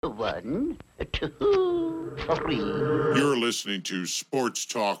1, 2, 3. You're listening to Sports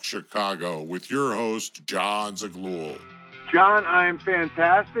Talk Chicago with your host, John Zaglul. John, I am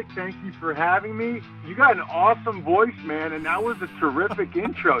fantastic. Thank you for having me. You got an awesome voice, man, and that was a terrific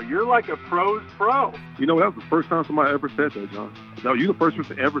intro. You're like a pro's pro. You know, that was the first time somebody ever said that, John. No, you're the first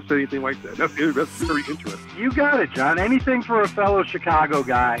person to ever say anything like that. That's very interesting. You got it, John. Anything for a fellow Chicago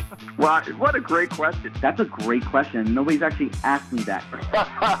guy. Well, what a great question. That's a great question. Nobody's actually asked me that.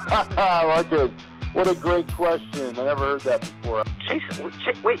 I like it. What a great question. I never heard that before.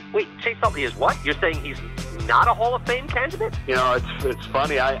 Wait, Chase Utley is what? You're saying he's not a Hall of Fame candidate? You know, it's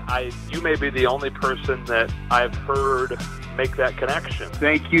funny. You may be the only person that I've heard make that connection.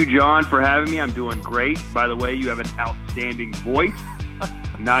 Thank you, John, for having me. I'm doing great. By the way, you have an outstanding voice.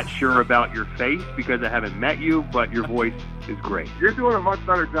 I'm not sure about your face because I haven't met you, but your voice is great. You're doing a much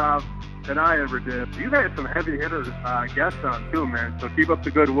better job than I ever did. You've had some heavy hitters guests on too, man. So keep up the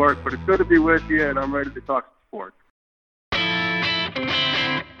good work. But it's good to be with you, and I'm ready to talk sports.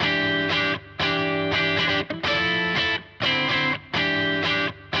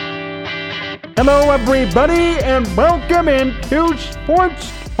 Hello, everybody, and welcome into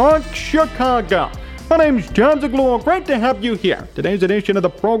Sports Talk Chicago. My name's John Zaglul. Great to have you here. Today's edition of the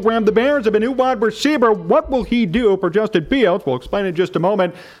program, the Bears have a new wide receiver. What will he do for Justin Fields? We'll explain in just a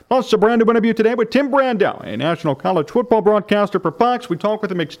moment. Plus, a brand new interview today with Tim Brando, a national college football broadcaster for Fox. We talk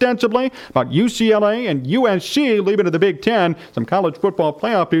with him extensively about UCLA and USC leaving to the Big Ten, some college football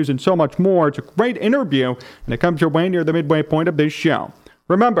playoff news, and so much more. It's a great interview, and it comes your way near the midway point of this show.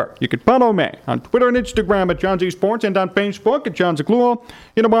 Remember, you can follow me on Twitter and Instagram at John Z Sports and on Facebook at John Zaglul.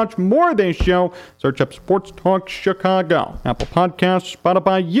 You can watch more of this show. Search up Sports Talk Chicago, Apple Podcasts,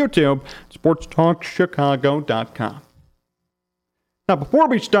 Spotify, YouTube, sportstalkchicago.com. Now, before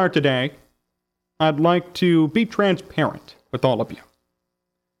we start today, I'd like to be transparent with all of you.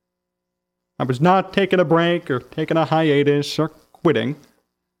 I was not taking a break or taking a hiatus or quitting.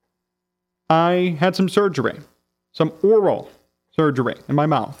 I had some surgery, some oral surgery in my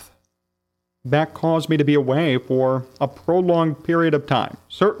mouth. That caused me to be away for a prolonged period of time.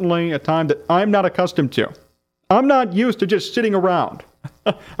 Certainly a time that I'm not accustomed to. I'm not used to just sitting around.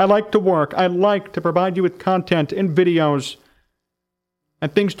 I like to work. I like to provide you with content and videos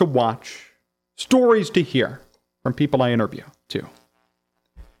and things to watch, stories to hear from people I interview too.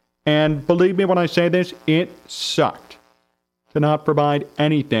 And believe me when I say this, it sucked to not provide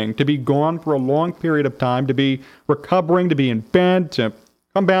anything, to be gone for a long period of time, to be recovering, to be in bed, to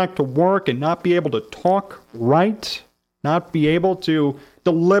come back to work and not be able to talk right, not be able to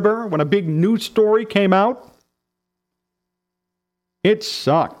deliver when a big news story came out. It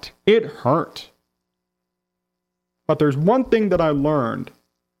sucked. It hurt. But there's one thing that I learned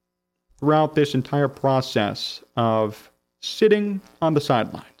throughout this entire process of sitting on the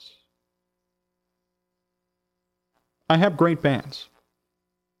sidelines. I have great fans.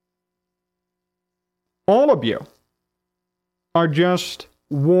 All of you are just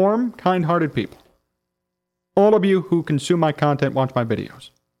warm, kind-hearted people. All of you who consume my content, watch my videos.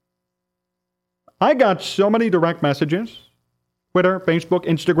 I got so many direct messages, Twitter, Facebook,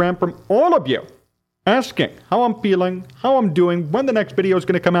 Instagram, from all of you asking how I'm feeling, how I'm doing, when the next video is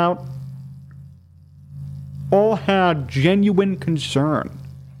going to come out. All had genuine concern.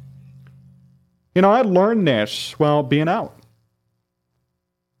 You know, I learned this while being out.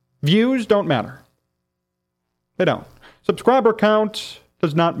 Views don't matter. They don't. Subscriber count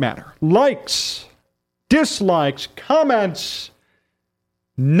does not matter. Likes, dislikes, comments,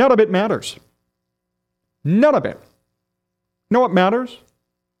 none of it matters. None of it. You know what matters?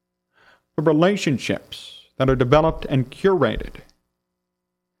 The relationships that are developed and curated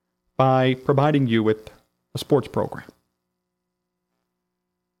by providing you with a sports program.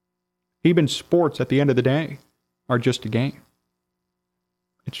 Even sports, at the end of the day, are just a game.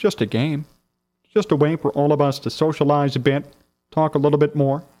 It's just a game. It's just a way for all of us to socialize a bit, talk a little bit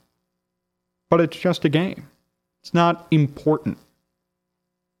more. But it's just a game. It's not important.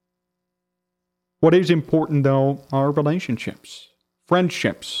 What is important, though, are relationships,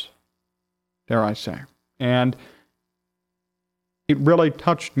 friendships, dare I say. And it really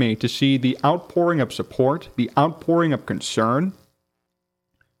touched me to see the outpouring of support, the outpouring of concern,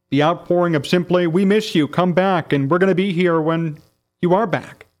 the outpouring of simply, we miss you, come back, and we're going to be here when you are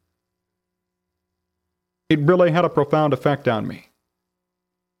back. It really had a profound effect on me.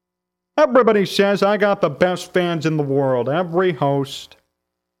 Everybody says I got the best fans in the world. Every host,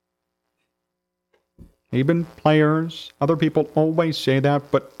 even players, other people always say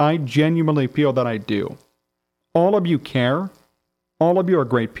that, but I genuinely feel that I do. All of you care. All of you are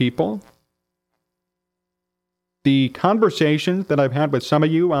great people. the conversations that I've had with some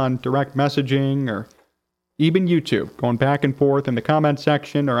of you on direct messaging or even YouTube, going back and forth in the comment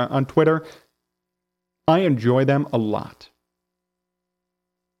section or on Twitter, I enjoy them a lot.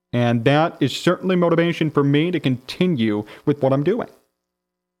 And that is certainly motivation for me to continue with what I'm doing.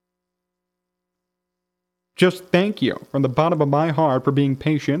 Just thank you from the bottom of my heart for being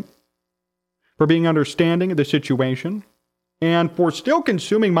patient, for being understanding of the situation, and for still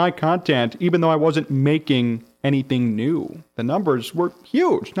consuming my content even though I wasn't making anything new. The numbers were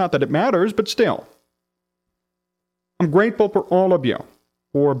huge. Not that it matters, but still. I'm grateful for all of you,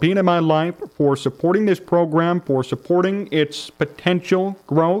 for being in my life, for supporting this program, for supporting its potential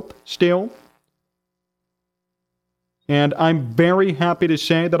growth still. And I'm very happy to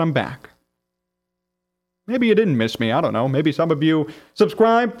say that I'm back. Maybe you didn't miss me, I don't know. Maybe some of you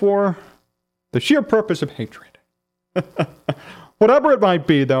subscribe for the sheer purpose of hatred. Whatever it might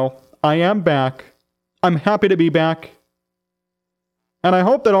be, though, I am back. I'm happy to be back. And I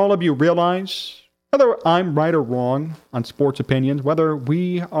hope that all of you realize, whether I'm right or wrong on sports opinions, whether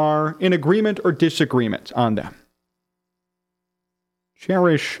we are in agreement or disagreement on them,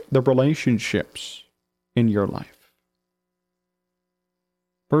 cherish the relationships in your life.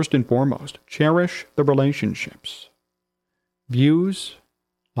 First and foremost, cherish the relationships. Views,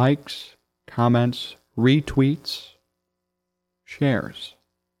 likes, comments, retweets, shares.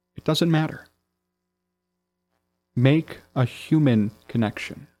 It doesn't matter. Make a human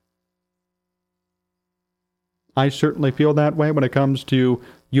connection. I certainly feel that way when it comes to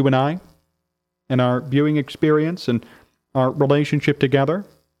you and I, and our viewing experience and our relationship together.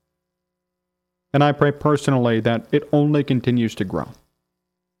 And I pray personally that it only continues to grow.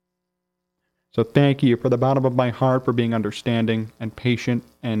 So thank you from the bottom of my heart for being understanding and patient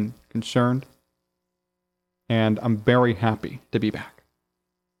and concerned. And I'm very happy to be back.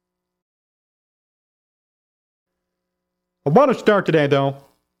 I want to start today, though,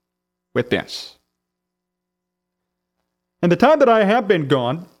 with this. In the time that I have been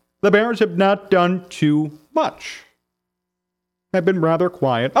gone, the Bears have not done too much. They've been rather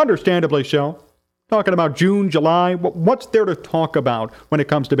quiet, understandably so. Talking about June, July, what's there to talk about when it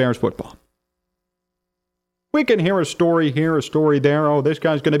comes to Bears football? We can hear a story here, a story there. Oh, this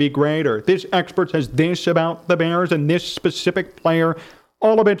guy's going to be great, or this expert says this about the Bears and this specific player.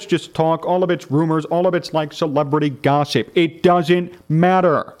 All of it's just talk, all of it's rumors, all of it's like celebrity gossip. It doesn't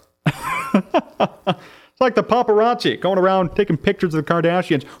matter. It's like the paparazzi going around taking pictures of the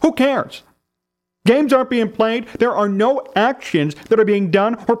Kardashians. Who cares? Games aren't being played. There are no actions that are being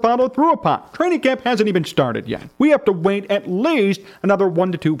done or followed through upon. Training camp hasn't even started yet. We have to wait at least another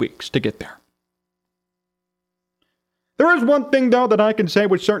 1 to 2 weeks to get there. There is one thing, though, that I can say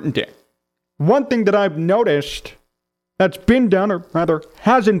with certainty. One thing that I've noticed that's been done, or rather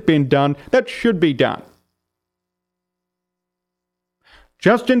hasn't been done, that should be done.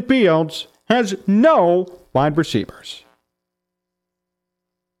 Justin Fields has no wide receivers.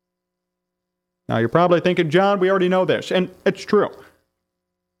 Now, you're probably thinking, John, we already know this, and it's true.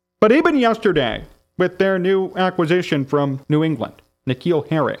 But even yesterday, with their new acquisition from New England, N'Keal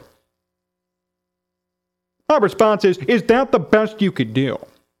Harry, my response is that the best you could do?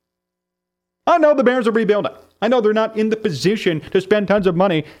 I know the Bears are rebuilding. I know they're not in the position to spend tons of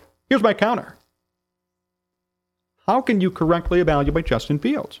money. Here's my counter. How can you correctly evaluate Justin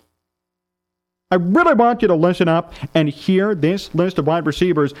Fields? I really want you to listen up and hear this list of wide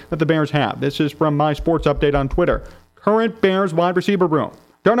receivers that the Bears have. This is from my sports update on Twitter. Current Bears wide receiver room: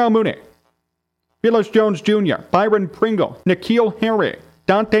 Darnell Mooney, Felix Jones Jr., Byron Pringle, N'Keal Harry,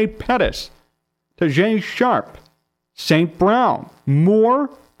 Dante Pettis, Tajay Sharp, St. Brown, Moore,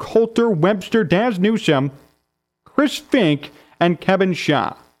 Coulter, Webster, Daz Newsome, Chris Fink, and Kevin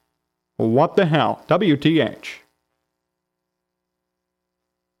Shaw. What the hell? WTH.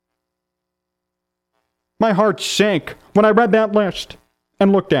 My heart sank when I read that list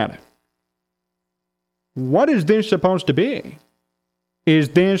and looked at it. What is this supposed to be? Is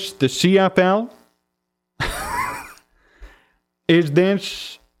this the CFL? Is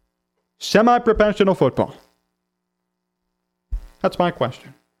this semi-professional football? That's my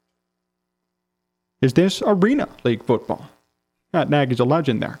question. Is this Arena League football? Matt Nagy's a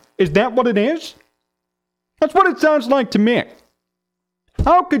legend there. Is that what it is? That's what it sounds like to me.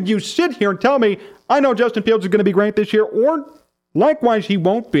 How could you sit here and tell me, I know Justin Fields is going to be great this year, or likewise he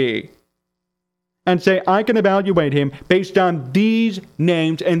won't be, and say I can evaluate him based on these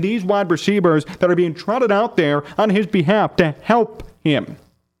names and these wide receivers that are being trotted out there on his behalf to help him?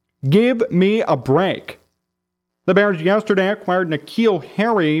 Give me a break. The Bears yesterday acquired N'Keal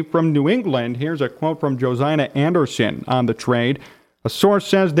Harry from New England. Here's a quote from Josiah Anderson on the trade. A source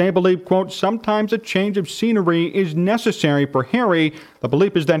says they believe, quote, sometimes a change of scenery is necessary for Harry. The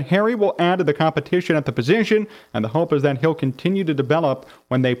belief is that Harry will add to the competition at the position, and the hope is that he'll continue to develop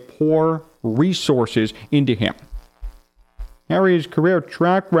when they pour resources into him. Harry's career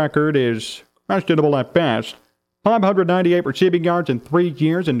track record is questionable at best. 598 receiving yards in 3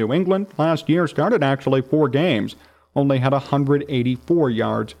 years in New England. Last year started actually 4 games. Only had 184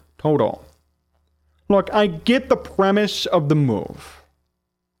 yards total. Look, I get the premise of the move.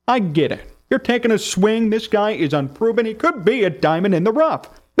 I get it. You're taking a swing. This guy is unproven. He could be a diamond in the rough.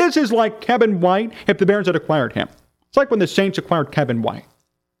 This is like Kevin White if the Bears had acquired him. It's like when the Saints acquired Kevin White.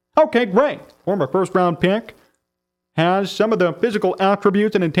 Okay, great. Former first-round pick. Has some of the physical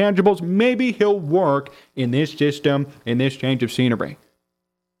attributes and intangibles. Maybe he'll work in this system, in this change of scenery.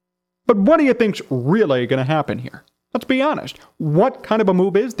 But what do you think's really going to happen here? Let's be honest. What kind of a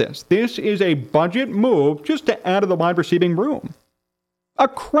move is this? This is a budget move just to add to the wide receiving room. A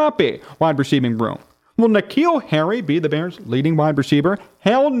crappy wide receiving room. Will N'Keal Harry be the Bears' leading wide receiver?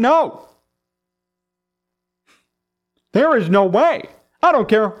 Hell no. There is no way. I don't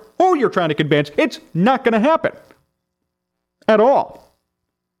care who you're trying to convince. It's not going to happen. At all.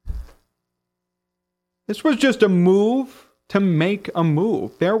 This was just a move to make a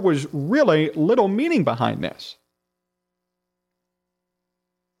move. There was really little meaning behind this.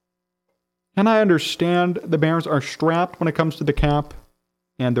 And I understand the Bears are strapped when it comes to the cap,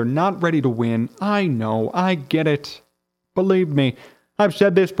 and they're not ready to win. I know, I get it. Believe me, I've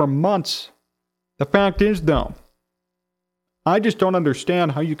said this for months. The fact is, though, I just don't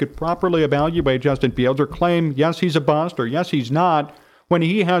understand how you could properly evaluate Justin Fields or claim, yes, he's a bust or yes, he's not, when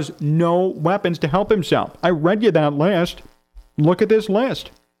he has no weapons to help himself. I read you that list. Look at this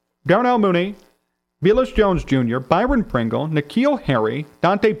list. Darnell Mooney, Velus Jones Jr., Byron Pringle, N'Keal Harry,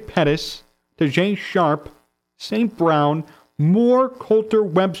 Dante Pettis, Tajay Sharp, St. Brown, Moore, Coulter,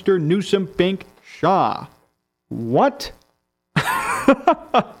 Webster, Newsom, Fink, Shaw. What?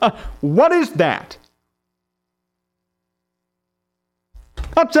 What is that?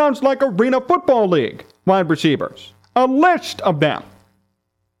 That sounds like Arena Football League wide receivers. A list of them.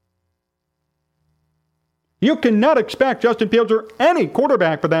 You cannot expect Justin Fields or any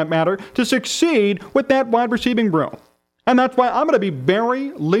quarterback for that matter to succeed with that wide receiving room. And that's why I'm going to be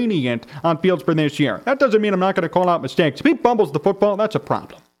very lenient on Fields for this year. That doesn't mean I'm not going to call out mistakes. If he fumbles the football, that's a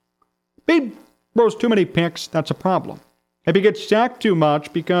problem. If he throws too many picks, that's a problem. If he gets sacked too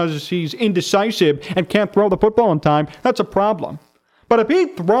much because he's indecisive and can't throw the football in time, that's a problem. But if he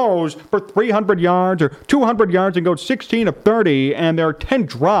throws for 300 yards or 200 yards and goes 16 of 30 and there are 10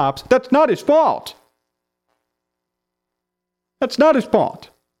 drops, that's not his fault. That's not his fault.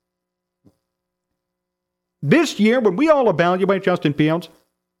 This year, when we all evaluate Justin Fields,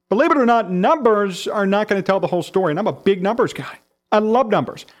 believe it or not, numbers are not going to tell the whole story. And I'm a big numbers guy. I love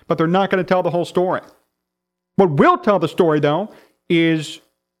numbers, but they're not going to tell the whole story. What will tell the story, though, is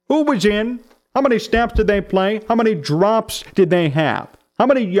who was in, how many snaps did they play? How many drops did they have? How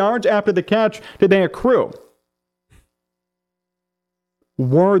many yards after the catch did they accrue?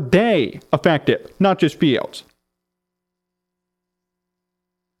 Were they effective? Not just Fields.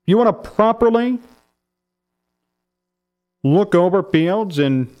 You want to properly look over Fields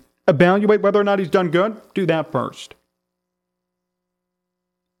and evaluate whether or not he's done good? Do that first.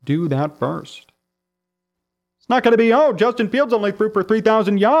 Do that first. It's not going to be, oh, Justin Fields only threw for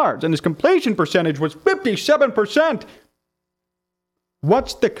 3,000 yards and his completion percentage was 57%.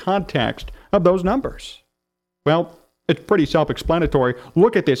 What's the context of those numbers? Well, it's pretty self-explanatory.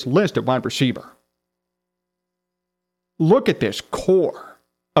 Look at this list of wide receiver. Look at this core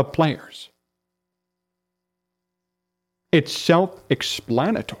of players. It's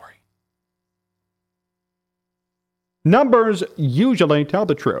self-explanatory. Numbers usually tell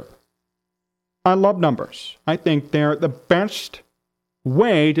the truth. I love numbers. I think they're the best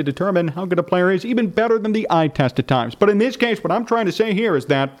way to determine how good a player is, even better than the eye test at times. But in this case, what I'm trying to say here is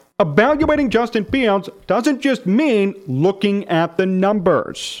that evaluating Justin Fields doesn't just mean looking at the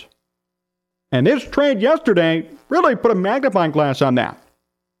numbers. And this trade yesterday really put a magnifying glass on that.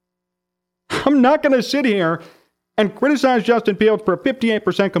 I'm not going to sit here and criticize Justin Fields for a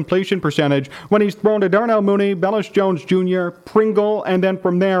 58% completion percentage when he's thrown to Darnell Mooney, Velus Jones Jr., Pringle, and then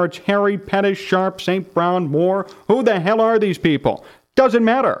from there it's Harry, Pettis, Sharp, St. Brown, Moore. Who the hell are these people? Doesn't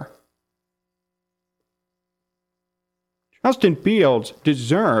matter. Justin Fields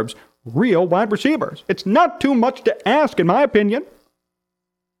deserves real wide receivers. It's not too much to ask, in my opinion.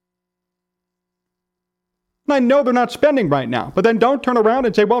 I know they're not spending right now, but then don't turn around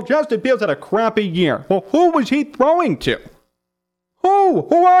and say, well, Justin Fields had a crappy year. Well, who was he throwing to? Who?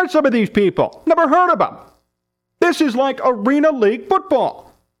 Who are some of these people? Never heard of them. This is like Arena League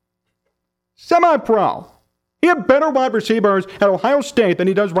football. Semi-pro. He had better wide receivers at Ohio State than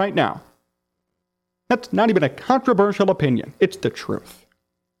he does right now. That's not even a controversial opinion. It's the truth.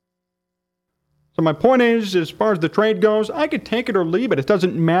 So my point is, as far as the trade goes, I could take it or leave it. It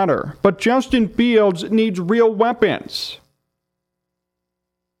doesn't matter. But Justin Fields needs real weapons.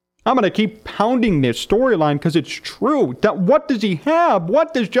 I'm going to keep pounding this storyline because it's true. That what does he have?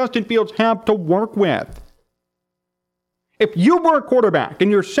 What does Justin Fields have to work with? If you were a quarterback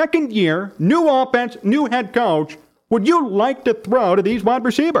in your second year, new offense, new head coach, would you like to throw to these wide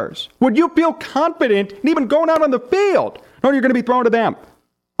receivers? Would you feel confident in even going out on the field? No, you're going to be throwing to them.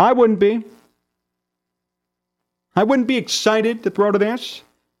 I wouldn't be. I wouldn't be excited to throw to this.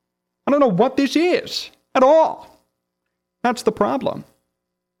 I don't know what this is at all. That's the problem.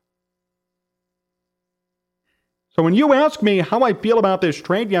 So when you ask me how I feel about this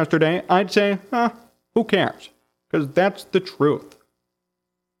trade yesterday, I'd say, who cares? Because that's the truth.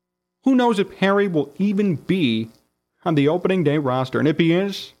 Who knows if Harry will even be on the opening day roster? And if he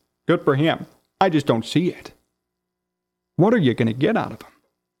is, good for him. I just don't see it. What are you going to get out of him?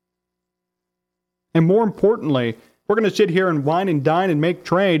 And more importantly, we're going to sit here and wine and dine and make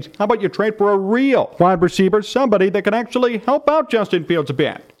trades. How about you trade for a real wide receiver, somebody that can actually help out Justin Fields a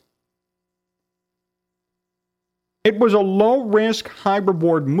bit? It was a low-risk,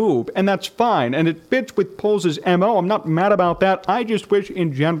 high-reward move, and that's fine, and it fits with Poles' MO. I'm not mad about that. I just wish,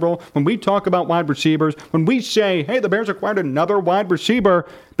 in general, when we talk about wide receivers, when we say, hey, the Bears acquired another wide receiver,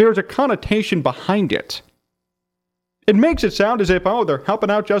 there's a connotation behind it. It makes it sound as if, they're helping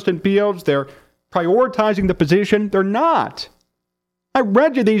out Justin Fields, they're prioritizing the position. They're not. I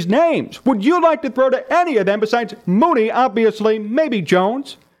read you these names. Would you like to throw to any of them besides Mooney, obviously, maybe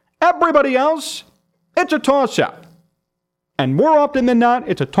Jones? Everybody else, it's a toss-up. And more often than not,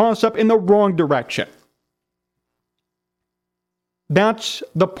 it's a toss-up in the wrong direction. That's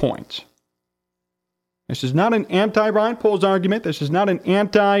the point. This is not an anti-Ryan Poles argument. This is not an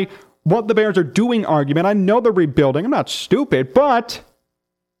anti-what the Bears are doing argument. I know they're rebuilding. I'm not stupid, but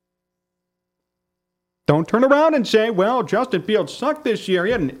don't turn around and say, well, Justin Fields sucked this year.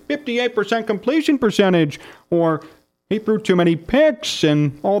 He had a 58% completion percentage, or he threw too many picks,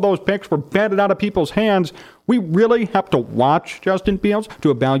 and all those picks were batted out of people's hands. We really have to watch Justin Fields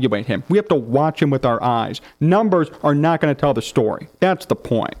to evaluate him. We have to watch him with our eyes. Numbers are not going to tell the story. That's the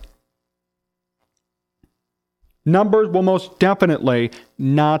point. Numbers will most definitely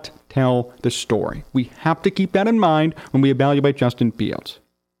not tell the story. We have to keep that in mind when we evaluate Justin Fields.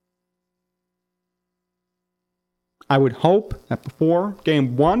 I would hope that before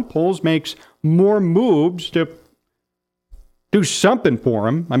Game 1, Poles makes more moves to do something for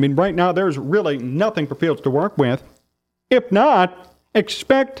him. I mean, right now, there's really nothing for Fields to work with. If not,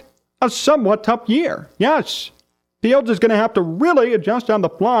 expect a somewhat tough year. Yes, Fields is going to have to really adjust on the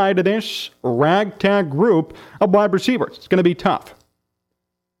fly to this ragtag group of wide receivers. It's going to be tough.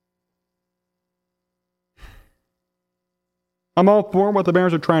 I'm all for what the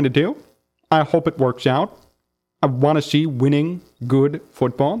Bears are trying to do. I hope it works out. I want to see winning, good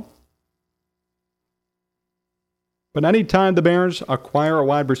football. But anytime the Bears acquire a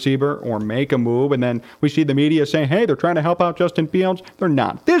wide receiver or make a move, and then we see the media say, hey, they're trying to help out Justin Fields, they're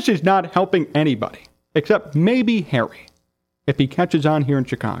not. This is not helping anybody, except maybe Harry, if he catches on here in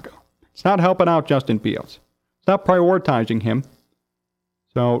Chicago. It's not helping out Justin Fields. It's not prioritizing him.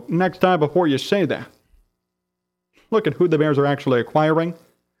 So next time before you say that, look at who the Bears are actually acquiring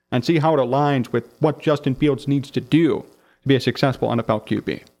and see how it aligns with what Justin Fields needs to do to be a successful NFL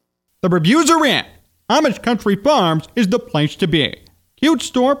QB. The reviews are in. Amish Country Farms is the place to be. Cute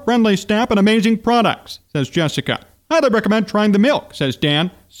store, friendly staff, and amazing products, says Jessica. Highly recommend trying the milk, says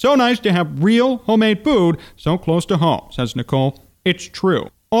Dan. So nice to have real homemade food so close to home, says Nicole. It's true.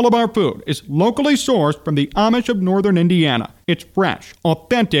 All of our food is locally sourced from the Amish of northern Indiana. It's fresh,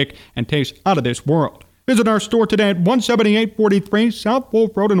 authentic, and tastes out of this world. Visit our store today at 17843 South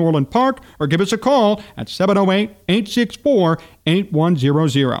Wolf Road in Orland Park, or give us a call at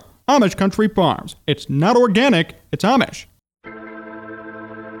 708-864-8100. Amish Country Farms. It's not organic, it's Amish.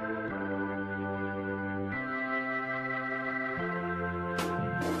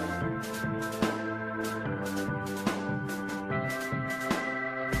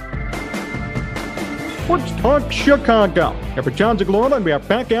 Sports Talk Chicago. Here for John Zaglorla, and we are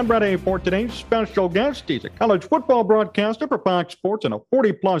back and ready for today's special guest. He's a college football broadcaster for Fox Sports and a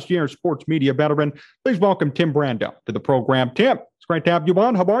 40-plus year sports media veteran. Please welcome Tim Brando to the program. Tim, it's great to have you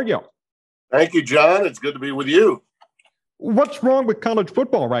on. How are you? Thank you, John. It's good to be with you. What's wrong with college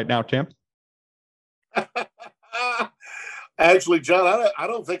football right now, Tim? Actually, John, I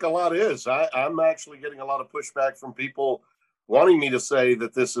don't think a lot is. I'm actually getting a lot of pushback from people wanting me to say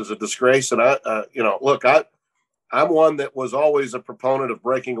that this is a disgrace. And look, I'm one that was always a proponent of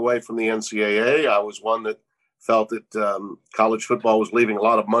breaking away from the NCAA. I was one that felt that college football was leaving a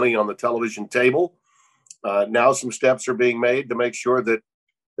lot of money on the television table. Now some steps are being made to make sure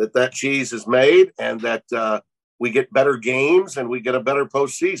that cheese is made and that we get better games and we get a better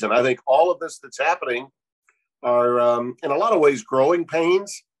postseason. I think all of this that's happening are in a lot of ways growing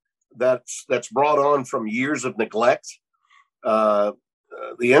pains that's brought on from years of neglect. The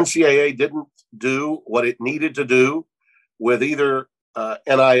NCAA didn't do what it needed to do with either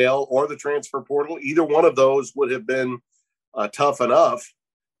NIL or the transfer portal. Either one of those would have been tough enough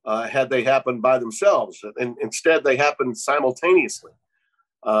had they happened by themselves. And instead, they happened simultaneously.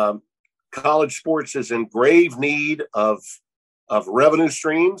 College sports is in grave need of revenue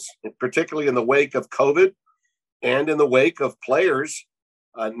streams, particularly in the wake of COVID and in the wake of players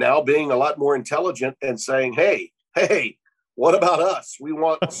now being a lot more intelligent and saying, hey, what about us? We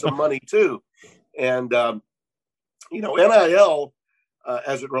want some money too. And, NIL,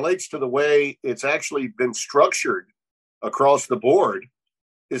 as it relates to the way it's actually been structured across the board,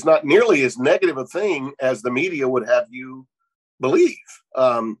 is not nearly as negative a thing as the media would have you believe.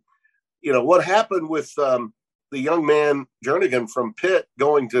 What happened with the young man Jernigan from Pitt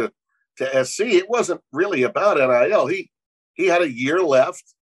going to SC, it wasn't really about NIL. He had a year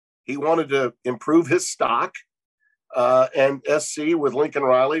left. He wanted to improve his stock. And SC with Lincoln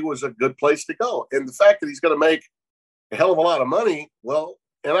Riley was a good place to go. And the fact that he's going to make a hell of a lot of money, well,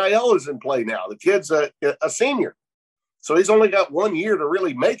 NIL is in play now. The kid's a senior. So he's only got 1 year to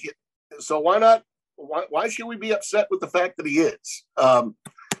really make it. So why not? Why should we be upset with the fact that he is? I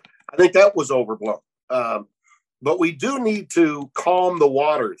think that was overblown. But we do need to calm the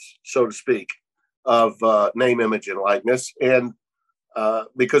waters, so to speak, of name, image, and likeness. And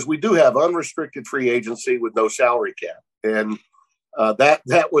because we do have unrestricted free agency with no salary cap. And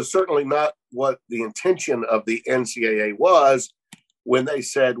that was certainly not what the intention of the NCAA was when they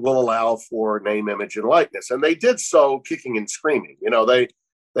said we'll allow for name, image, and likeness. And they did so kicking and screaming.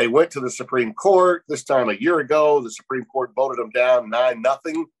 They went to the Supreme Court this time a year ago. The Supreme Court voted them down 9-0.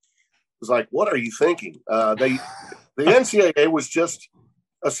 It was like, what are you thinking? The NCAA was just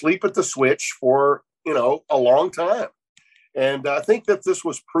asleep at the switch for, a long time. And I think that this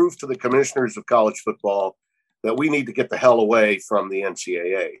was proof to the commissioners of college football that we need to get the hell away from the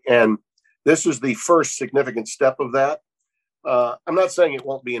NCAA. And this is the first significant step of that. I'm not saying it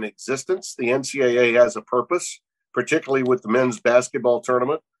won't be in existence. The NCAA has a purpose, particularly with the men's basketball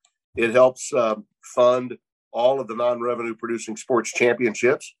tournament. It helps fund all of the non-revenue producing sports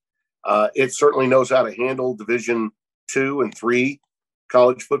championships. It certainly knows how to handle Division II and III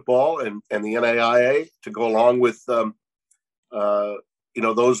college football and the NAIA to go along with those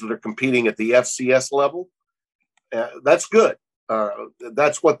that are competing at the FCS level. That's good.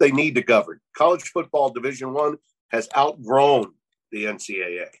 That's what they need to govern. College football Division I has outgrown the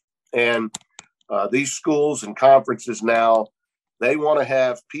NCAA. And these schools and conferences now, they want to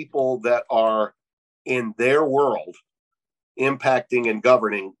have people that are in their world impacting and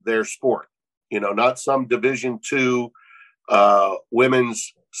governing their sport. Not some Division II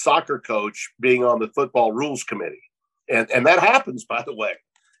women's soccer coach being on the football rules committee. And that happens, by the way,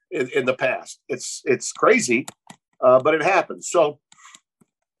 in the past. It's crazy, but it happens. So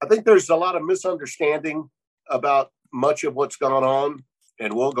I think there's a lot of misunderstanding about much of what's gone on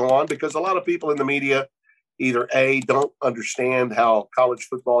and will go on because a lot of people in the media either A, don't understand how college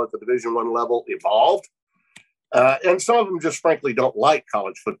football at the Division I level evolved, and some of them just frankly don't like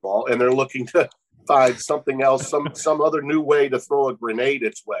college football, and they're looking to find something else, some other new way to throw a grenade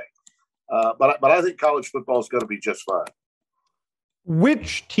its way. But I think college football is going to be just fine.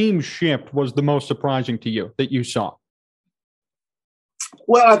 Which team shift was the most surprising to you that you saw?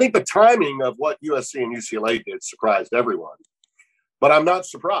 Well, I think the timing of what USC and UCLA did surprised everyone. But I'm not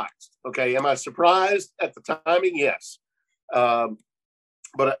surprised. Okay, am I surprised at the timing? Yes.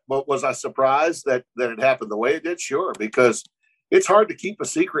 But was I surprised that it happened the way it did? Sure, because it's hard to keep a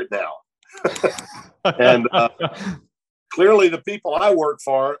secret now. And clearly the people I work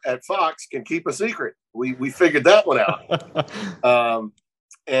for at Fox can keep a secret. We figured that one out. But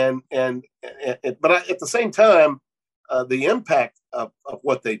at the same time, the impact of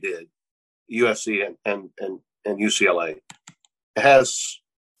what they did, USC and UCLA, has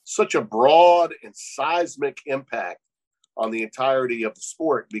such a broad and seismic impact on the entirety of the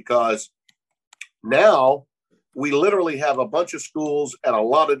sport, because now we literally have a bunch of schools at a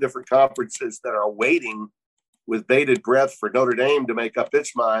lot of different conferences that are waiting with bated breath for Notre Dame to make up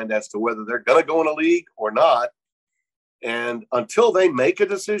its mind as to whether they're going to go in a league or not. And until they make a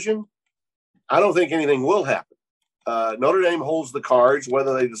decision, I don't think anything will happen. Notre Dame holds the cards,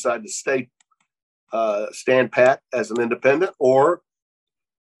 whether they decide to stand pat as an independent or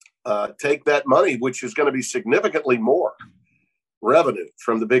take that money, which is going to be significantly more revenue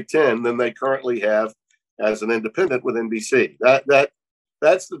from the Big Ten than they currently have as an independent with NBC.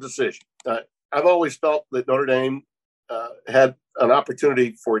 That's the decision. I've always felt that Notre Dame had an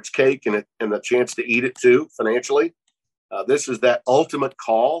opportunity for its cake and the chance to eat it too financially. This is that ultimate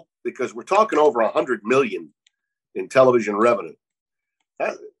call because we're talking over $100 million in television revenue.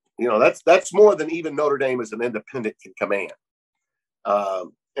 That's more than even Notre Dame as an independent can command.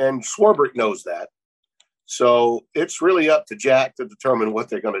 And Swarbrick knows that. So it's really up to Jack to determine what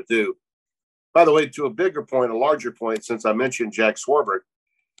they're going to do. By the way, to a bigger point, a larger point, since I mentioned Jack Swarbrick,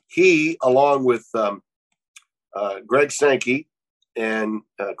 he, along with Greg Sankey and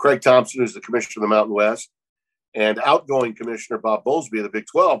Craig Thompson, who's the commissioner of the Mountain West, and outgoing commissioner Bob Bowlesby of the Big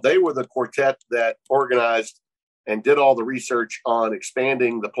 12, they were the quartet that organized and did all the research on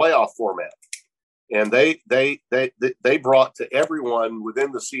expanding the playoff format. And they brought to everyone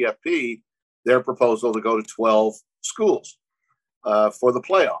within the CFP their proposal to go to 12 schools for the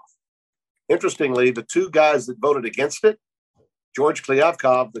playoff. Interestingly, the two guys that voted against it, George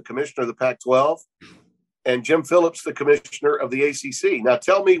Kliavkov, the commissioner of the Pac-12, and Jim Phillips, the commissioner of the ACC. Now,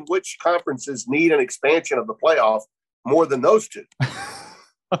 tell me which conferences need an expansion of the playoff more than those two.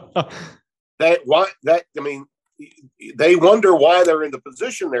 They wonder why they're in the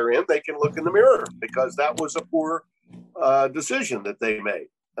position they're in. They can look in the mirror because that was a poor decision that they made.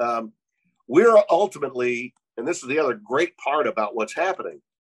 We're ultimately, and this is the other great part about what's happening,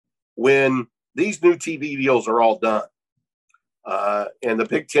 when these new TV deals are all done, and the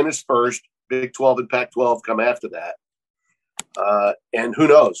Big Ten is first, Big 12 and Pac-12 come after that. And who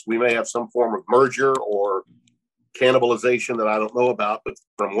knows, we may have some form of merger or cannibalization that I don't know about, but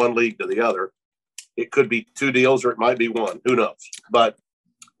from one league to the other. It could be two deals or it might be one. Who knows? But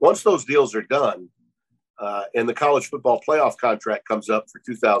once those deals are done and the college football playoff contract comes up for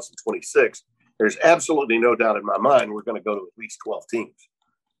 2026, there's absolutely no doubt in my mind we're going to go to at least 12 teams.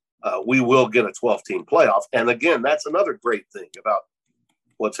 We will get a 12-team playoff. And again, that's another great thing about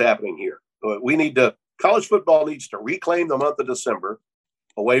what's happening here. College football needs to reclaim the month of December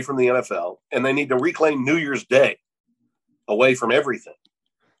away from the NFL, and they need to reclaim New Year's Day away from everything.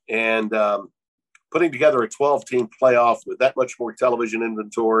 And putting together a 12-team playoff with that much more television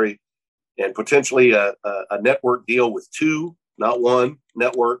inventory and potentially a network deal with two, not one,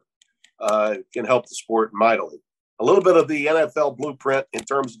 network can help the sport mightily. A little bit of the NFL blueprint in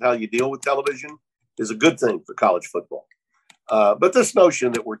terms of how you deal with television is a good thing for college football. But this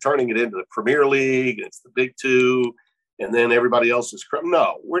notion that we're turning it into the Premier League, it's the Big Two, and then everybody else is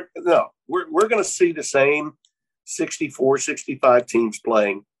we're going to see the same 64, 65 teams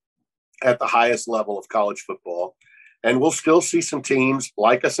playing at the highest level of college football. And we'll still see some teams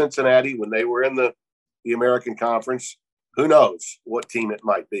like a Cincinnati when they were in the American Conference. Who knows what team it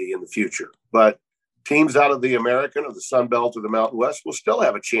might be in the future. But teams out of the American or the Sun Belt or the Mountain West will still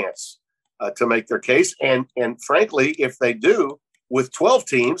have a chance to make their case. And frankly, if they do, with 12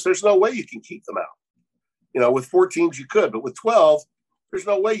 teams, there's no way you can keep them out. With 4 teams you could, but with 12, there's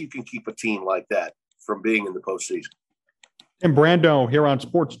no way you can keep a team like that from being in the postseason. And Brando here on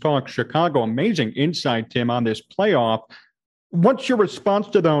Sports Talk Chicago. Amazing insight, Tim, on this playoff. What's your response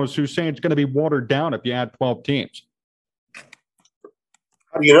to those who say it's going to be watered down if you add 12 teams?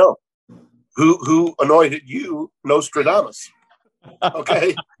 How do you know? Who anointed you Nostradamus?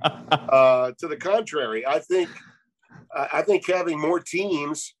 Okay. To the contrary, I think having more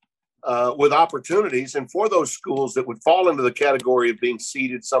teams with opportunities, and for those schools that would fall into the category of being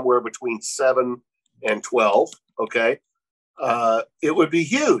seeded somewhere between 7 and 12, okay, it would be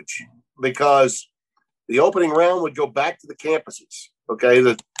huge because the opening round would go back to the campuses. Okay,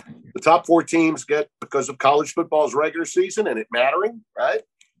 the top 4 teams get, because of college football's regular season and it mattering, right?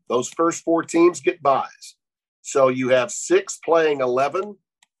 Those first 4 teams get buys. So you have 6 playing 11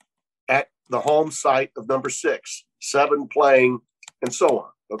 at the home site of number 6, 7 playing, and so on.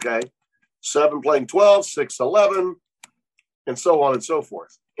 Okay, 7 playing 12, 6, 11, and so on and so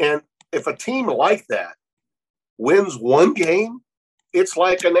forth. And if a team like that wins one game, it's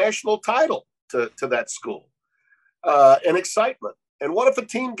like a national title to that school, and excitement. And what if a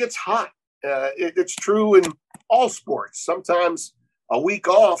team gets hot? It's true in all sports. Sometimes a week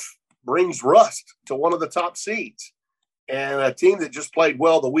off brings rust to one of the top seeds. And a team that just played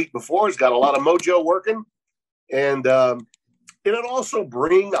well the week before has got a lot of mojo working. And it'll also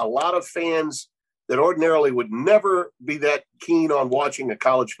bring a lot of fans that ordinarily would never be that keen on watching a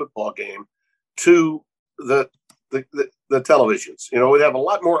college football game to the the televisions. You know, we'd have a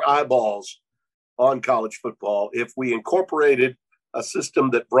lot more eyeballs on college football if we incorporated a system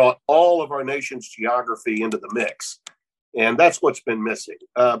that brought all of our nation's geography into the mix. And that's what's been missing.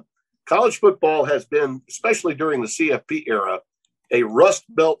 College football has been, especially during the CFP era, a Rust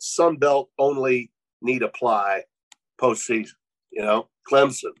Belt, Sun Belt only need apply postseason. You know,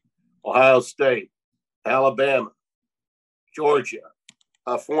 Clemson, Ohio State, Alabama, Georgia,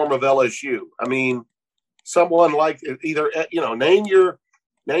 a form of LSU. I mean, someone like either, you know, name your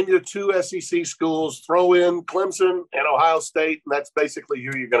two SEC schools, throw in Clemson and Ohio State, and that's basically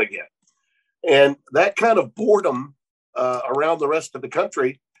who you're going to get. And that kind of boredom around the rest of the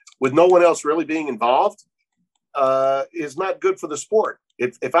country, with no one else really being involved, is not good for the sport.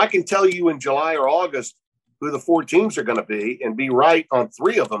 If I can tell you in July or August who the 4 teams are going to be and be right on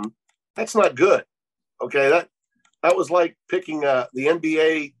 3 of them, that's not good. Okay, that was like picking the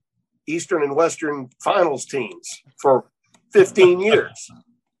NBA Eastern and Western Finals teams for 15 years.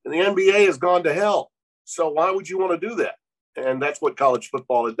 And the NBA has gone to hell. So why would you want to do that? And that's what college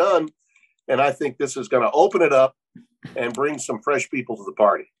football has done. And I think this is going to open it up and bring some fresh people to the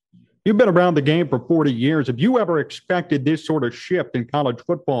party. You've been around the game for 40 years. Have you ever expected this sort of shift in college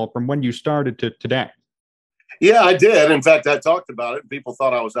football from when you started to today? Yeah, I did. In fact, I talked about it. And people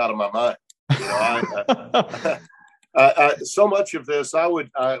thought I was out of my mind. You know, so much of this,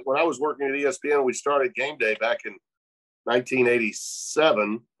 when I was working at ESPN, we started Game Day back in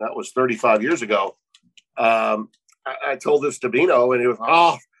 1987. That was 35 years ago. I told this to Bino, and he was,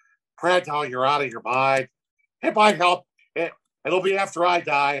 "Oh, Brando, you're out of your mind. It might help. It'll be after I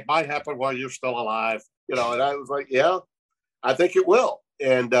die. It might happen while you're still alive." You know, and I was like, "Yeah, I think it will."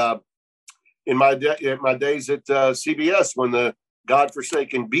 And in my days at CBS, when the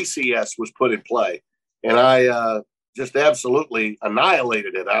godforsaken BCS was put in play, and I just absolutely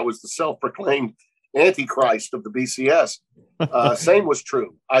annihilated it. I was the self-proclaimed antichrist of the BCS. Same was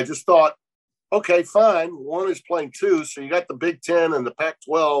true. I just thought, okay, fine. One is playing 2, so you got the Big Ten and the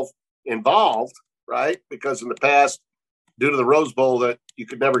Pac-12 involved, right? Because in the past, due to the Rose Bowl, that you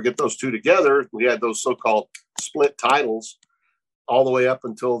could never get those 2 together. We had those so-called split titles all the way up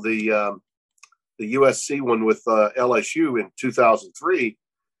until the USC one with LSU in 2003.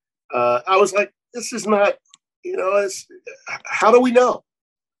 I was like, this is not, you know, how do we know?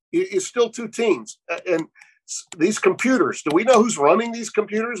 It's still 2 teams. And these computers, do we know who's running these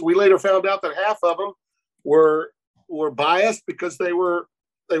computers? We later found out that half of them were biased because they were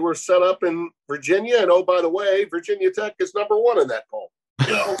set up in Virginia. And oh, by the way, Virginia Tech is number 1 in that poll.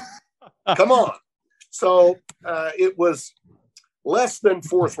 You know, come on. So it was less than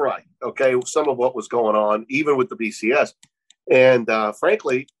forthright, okay, some of what was going on, even with the BCS. And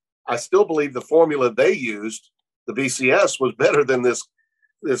frankly, I still believe the formula they used, the BCS, was better than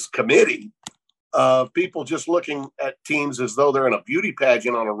this committee of people just looking at teams as though they're in a beauty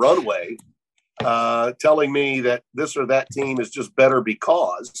pageant on a runway, telling me that this or that team is just better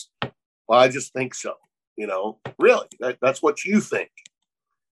because. Well, I just think so. You know, really, that's what you think.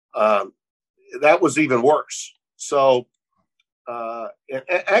 That was even worse. So,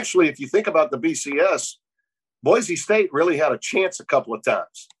 actually, if you think about the BCS, Boise State really had a chance a couple of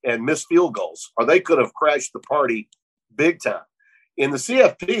times and missed field goals, or they could have crashed the party big time. In the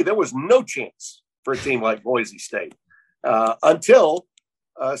CFP, there was no chance for a team like Boise State until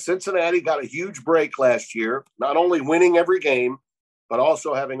Cincinnati got a huge break last year, not only winning every game, but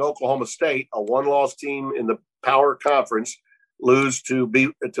also having Oklahoma State, a 1-loss team in the Power Conference, lose to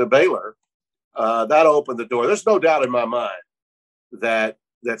Baylor. That opened the door. There's no doubt in my mind that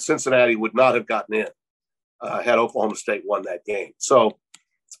Cincinnati would not have gotten in had Oklahoma State won that game. So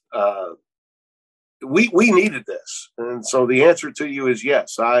we needed this. And so the answer to you is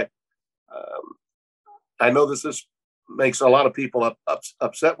yes. I know this makes a lot of people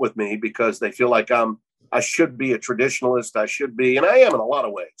upset with me because they feel like I should be a traditionalist. I should be, and I am in a lot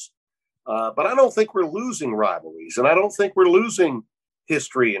of ways. But I don't think we're losing rivalries, and I don't think we're losing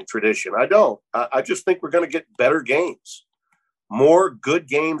history and tradition. I don't. I just think we're going to get better games, more good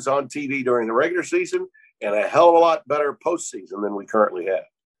games on TV during the regular season, and a hell of a lot better postseason than we currently have.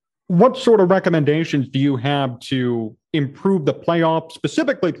 What sort of recommendations do you have to improve the playoff,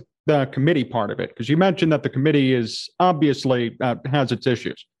 specifically the committee part of it? Because you mentioned that the committee is obviously has its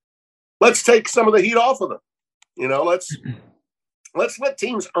issues. Let's take some of the heat off of them. You know, let's let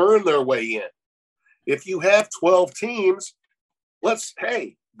teams earn their way in. If you have 12 teams,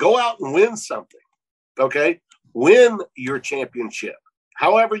 go out and win something. Okay? Win your championship.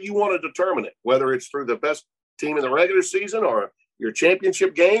 However you want to determine it, whether it's through the best team in the regular season or your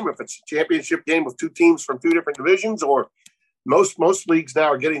championship game, if it's a championship game with 2 teams from 2 different divisions, or Most leagues now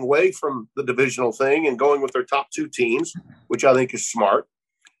are getting away from the divisional thing and going with their top 2 teams, which I think is smart.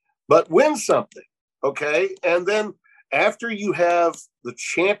 But win something, okay? And then after you have the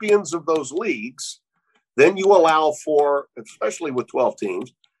champions of those leagues, then you allow for, especially with 12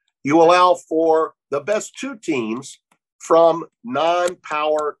 teams, you allow for the best 2 teams from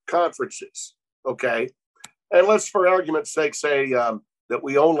non-power conferences, okay? And let's, for argument's sake, say that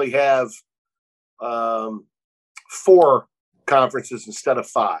we only have 4 conferences instead of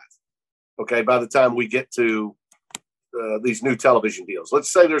 5, okay, by the time we get to these new television deals.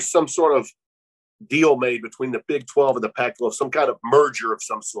 Let's say there's some sort of deal made between the Big 12 and the Pac-12, some kind of merger of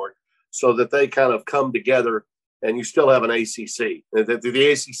some sort, so that they kind of come together and you still have an ACC.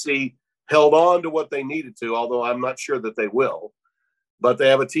 The ACC held on to what they needed to, although I'm not sure that they will. But they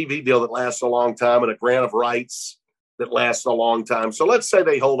have a TV deal that lasts a long time and a grant of rights that lasts a long time. So let's say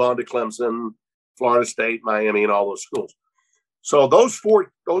they hold on to Clemson, Florida State, Miami, and all those schools. So those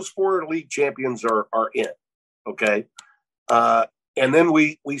four league champions are in, okay? And then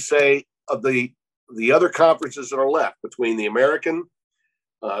we say of the other conferences that are left between the American,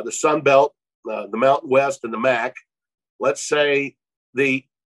 the Sun Belt, the Mountain West, and the MAC, let's say the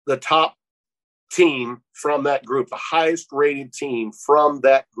top team from that group, the highest rated team from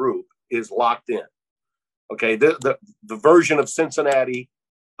that group is locked in. Okay, the version of Cincinnati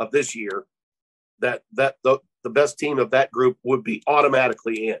of this year, that the best team of that group would be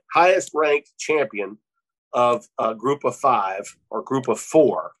automatically in. Highest ranked champion of a group of 5 or group of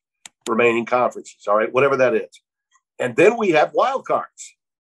 4 remaining conferences, all right, whatever that is. And then we have wild cards.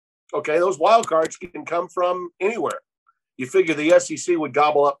 Okay, those wild cards can come from anywhere. You figure the SEC would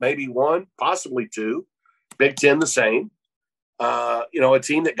gobble up maybe 1, possibly 2. Big Ten the same. A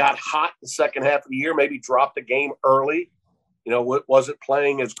team that got hot the second half of the year, maybe dropped a game early, wasn't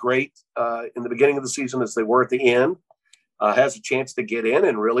playing as great in the beginning of the season as they were at the end, has a chance to get in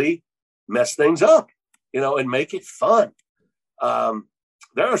and really mess things up, and make it fun.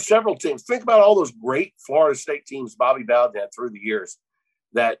 There are several teams. Think about all those great Florida State teams Bobby Bowden had through the years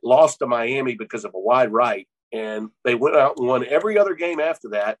that lost to Miami because of a wide right, and they went out and won every other game after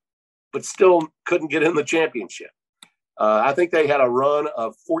that, but still couldn't get in the championship. I think they had a run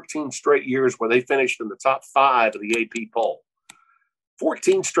of 14 straight years where they finished in the top 5 of the AP poll.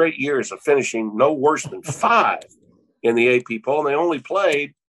 14 straight years of finishing no worse than 5 in the AP poll, and they only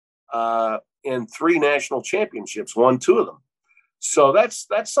played in 3 national championships, won 2 of them. So that's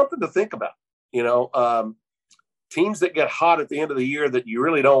something to think about. Teams that get hot at the end of the year that you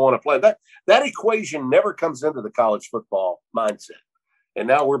really don't want to play. That equation never comes into the college football mindset, and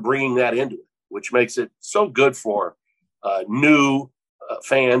now we're bringing that into it, which makes it so good for new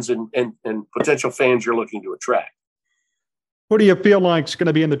fans and potential fans you're looking to attract. Who do you feel like is going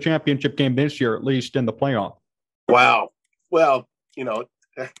to be in the championship game this year, at least in the playoff? Wow. Well,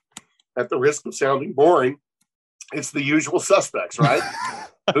 at the risk of sounding boring, it's the usual suspects, right?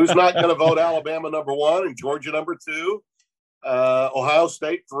 Who's not going to vote Alabama number 1 and Georgia number 2, Ohio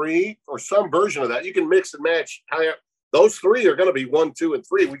State 3, or some version of that? You can mix and match. Those 3 are going to be 1, 2, and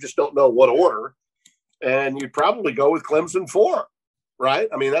 3. We just don't know what order. And you'd probably go with Clemson 4, right?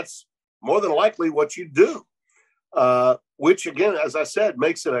 I mean, that's more than likely what you do, which, again, as I said,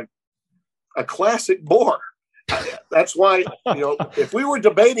 makes it a classic bore. That's why, if we were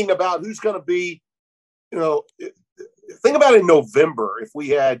debating about who's going to be, think about in November, if we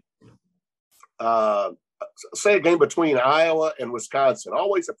had, say, a game between Iowa and Wisconsin,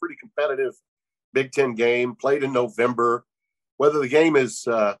 always a pretty competitive Big Ten game, played in November, whether the game is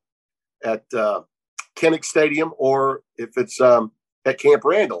at Kinnick Stadium or if it's at Camp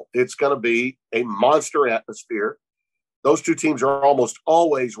Randall, it's going to be a monster atmosphere. Those 2 teams are almost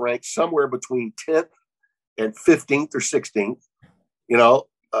always ranked somewhere between 10th and 15th or 16th.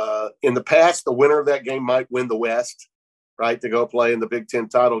 In the past, the winner of that game might win the West, right, to go play in the Big Ten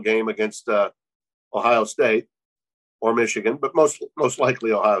title game against Ohio State or Michigan, but most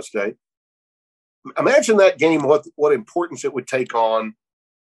likely Ohio State. Imagine that game, what importance it would take on,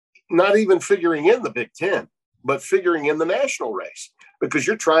 not even figuring in the Big Ten, but figuring in the national race, because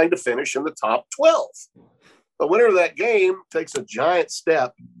you're trying to finish in the top 12. The winner of that game takes a giant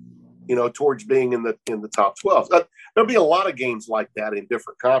step, towards being in the top 12. There'll be a lot of games like that in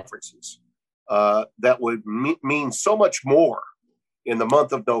different conferences that would mean so much more in the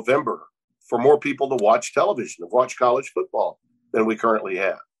month of November for more people to watch television, to watch college football than we currently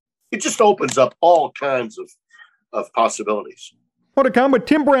have. It just opens up all kinds of possibilities. More to come with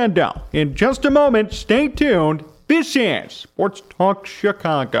Tim Brando in just a moment. Stay tuned. This is Sports Talk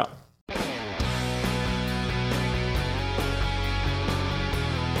Chicago.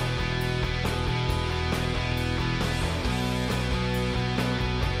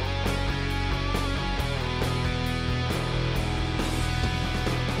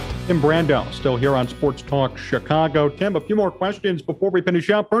 Tim Brando, still here on Sports Talk Chicago. Tim, a few more questions before we finish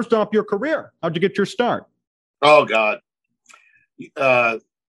up. First off, your career. How'd you get your start? Oh, God. You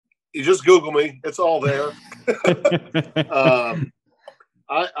just Google me. It's all there.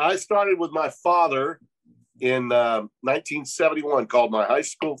 I started with my father in 1971, called my high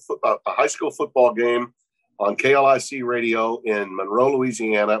school football game on KLIC radio in Monroe,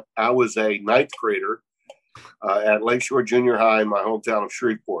 Louisiana. I was a ninth grader at Lakeshore Junior High in my hometown of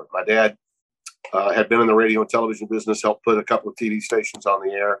Shreveport. My dad had been in the radio and television business, helped put a couple of TV stations on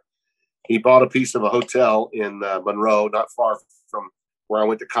the air. He bought a piece of a hotel in Monroe, not far from where I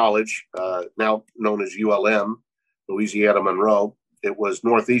went to college, now known as ULM, Louisiana Monroe. It was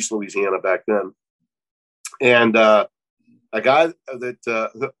Northeast Louisiana back then. And a guy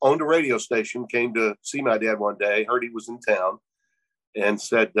that owned a radio station came to see my dad one day, heard he was in town, and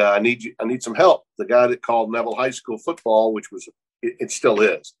said, I need some help. The guy that called Neville High School football, which was, it still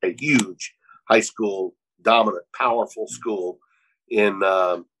is, a huge high school, dominant, powerful school in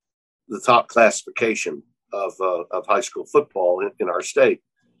the top classification of high school football in our state.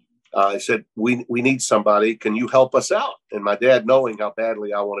 I said, we need somebody. Can you help us out? And my dad, knowing how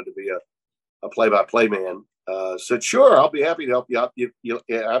badly I wanted to be a play-by-play man, said, sure, I'll be happy to help you out. You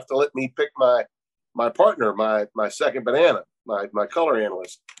have to let me pick my partner, my second banana, my color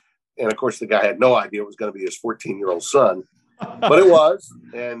analyst. And of course, the guy had no idea it was going to be his 14-year-old son, but it was.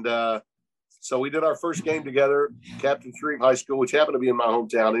 And so we did our first game together, Captain Shreve High School, which happened to be in my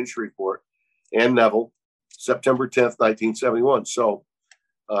hometown in Shreveport, and Neville, September 10th, 1971. So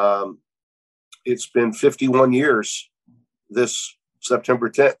it's been 51 years this September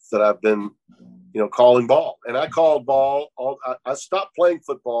 10th that I've been, calling ball. And I called ball. I stopped playing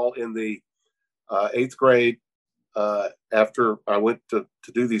football in the 8th grade after I went to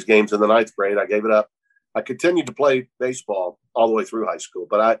do these games in the 9th grade. I gave it up. I continued to play baseball all the way through high school,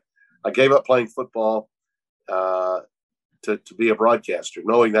 but I gave up playing football to be a broadcaster,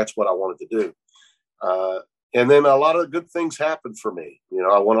 knowing that's what I wanted to do. And then a lot of good things happened for me.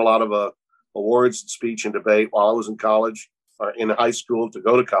 I won a lot of awards, speech, and debate while I was in college or in high school to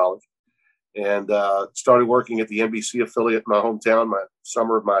go to college, and started working at the NBC affiliate in my hometown, my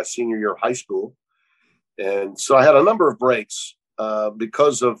summer of my senior year of high school. And so I had a number of breaks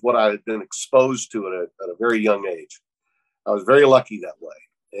because of what I had been exposed to at a very young age. I was very lucky that way.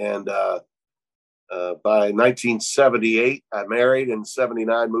 And by 1978, I married, and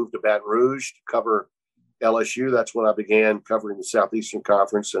 79 moved to Baton Rouge to cover LSU. That's when I began covering the Southeastern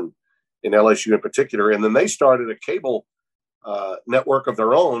Conference and in LSU in particular. And then they started a cable network of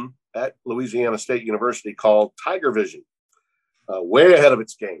their own at Louisiana State University called Tiger Vision, way ahead of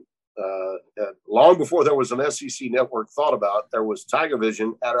its game. Long before there was an SEC network thought about, there was Tiger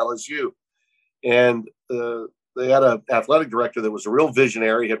Vision at LSU. And they had an athletic director that was a real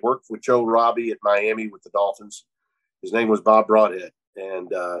visionary, had worked with Joe Robbie at Miami with the Dolphins. His name was Bob Broadhead,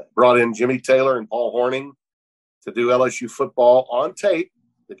 and brought in Jimmy Taylor and Paul Horning to do LSU football on tape.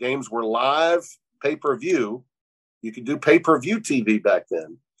 The games were live pay-per-view. You could do pay-per-view TV back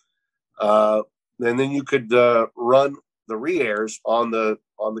then. And then you could run the re-airs on the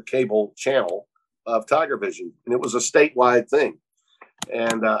cable channel of Tiger Vision. And it was a statewide thing.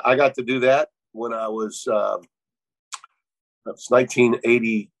 And I got to do that when I was, that's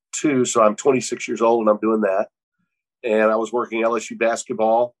 1982. So I'm 26 years old and I'm doing that. And I was working LSU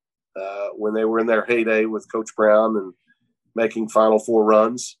basketball when they were in their heyday with Coach Brown and making Final Four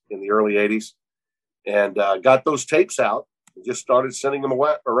runs in the early 80s. And got those tapes out and just started sending them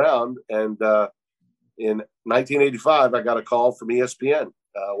around. And in 1985, I got a call from ESPN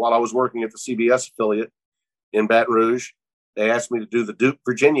while I was working at the CBS affiliate in Baton Rouge. They asked me to do the Duke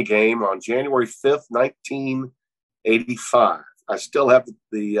Virginia game on January 5th, 1985. I still have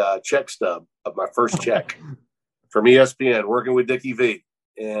the check stub of my first check from ESPN, working with Dickie V.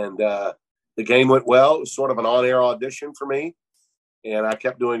 And the game went well. It was sort of an on-air audition for me. And I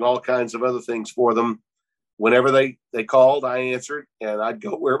kept doing all kinds of other things for them. Whenever they called, I answered, and I'd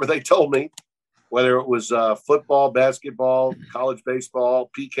go wherever they told me, whether it was football, basketball, college baseball,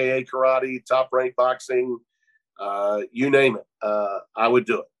 PKA karate, top-ranked boxing, you name it, I would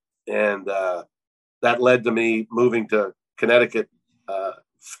do it. And that led to me moving to Connecticut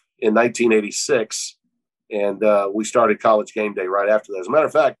in 1986, and we started College Game Day right after that. As a matter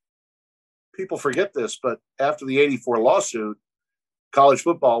of fact, people forget this, but after the 84 lawsuit, college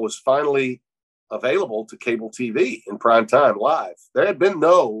football was finally available to cable TV in prime time live. There had been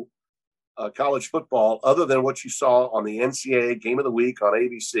no college football other than what you saw on the NCAA Game of the Week on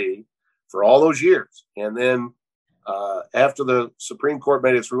ABC for all those years. And then after the Supreme Court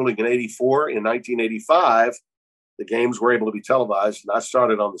made its ruling in 84, in 1985, the games were able to be televised. And I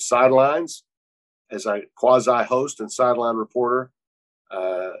started on the sidelines as a quasi-host and sideline reporter.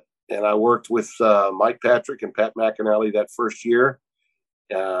 And I worked with Mike Patrick and Pat McAnally that first year.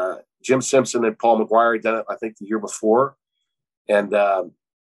 Jim Simpson and Paul McGuire had done it, I think, the year before. And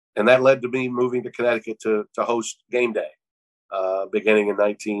that led to me moving to Connecticut to host Game Day, beginning in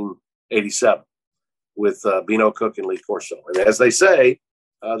 1987 with Beano Cook and Lee Corso. And as they say,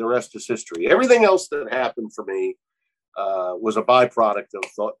 the rest is history. Everything else that happened for me was a byproduct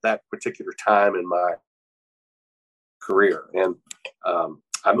of that particular time in my career. And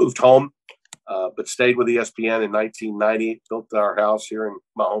I moved home, but stayed with ESPN in 1990, built our house here in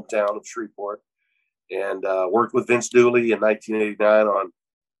my hometown of Shreveport, and worked with Vince Dooley in 1989 on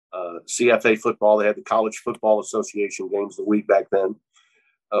CFA football. They had the College Football Association games of the week back then.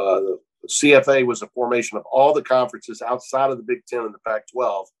 The CFA was a formation of all the conferences outside of the Big Ten and the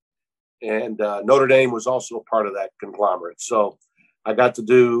Pac-12. And Notre Dame was also a part of that conglomerate. So I got to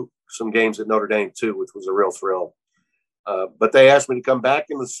do some games at Notre Dame too, which was a real thrill. But they asked me to come back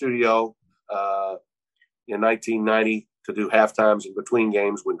in the studio in 1990 to do halftimes in between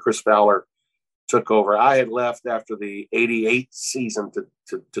games when Chris Fowler took over. I had left after the 88 season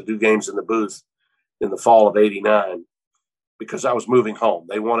to do games in the booth in the fall of 89 because I was moving home.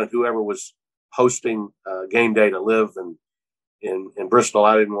 They wanted whoever was hosting Game Day to live in Bristol.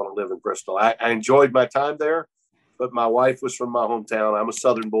 I didn't want to live in Bristol. I enjoyed my time there, but my wife was from my hometown. I'm a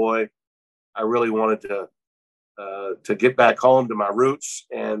Southern boy. I really wanted to get back home to my roots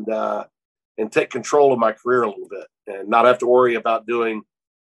and take control of my career a little bit and not have to worry about doing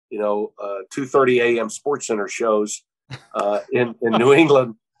 2:30 a.m. Sports Center shows in New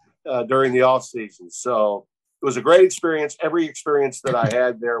England during the off season. So it was a great experience. Every experience that I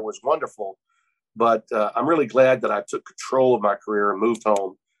had there was wonderful, but I'm really glad that I took control of my career and moved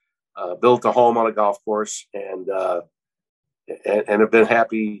home, built a home on a golf course, and have been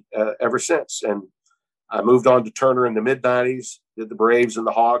happy ever since. And I moved on to Turner in the mid-90s, did the Braves and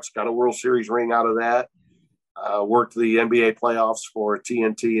the Hawks, got a World Series ring out of that. Worked the NBA playoffs for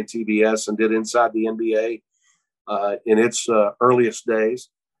TNT and TBS and did Inside the NBA in its earliest days.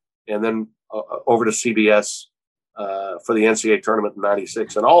 And then over to CBS for the NCAA tournament in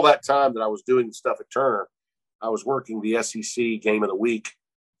 96. And all that time that I was doing the stuff at Turner, I was working the SEC Game of the Week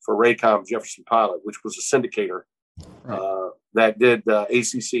for Raycom Jefferson Pilot, which was a syndicator that did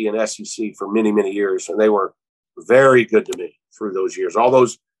ACC and SEC for many, many years. And they were very good to me through those years. All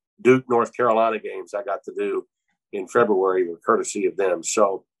those Duke, North Carolina games I got to do in February were courtesy of them.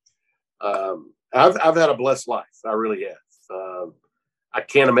 So I've had a blessed life. I really have. I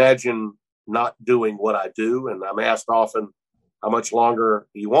can't imagine not doing what I do. And I'm asked often how much longer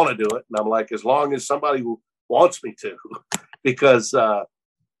you want to do it. And I'm like, as long as somebody wants me to, because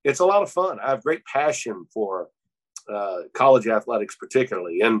it's a lot of fun. I have great passion for college athletics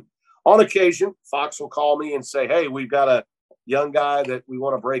particularly. And on occasion, Fox will call me and say, hey, we've got a young guy that we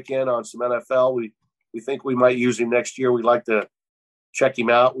want to break in on some NFL. We think we might use him next year. We'd like to check him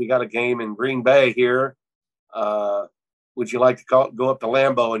out. We got a game in Green Bay here. Would you like to go up to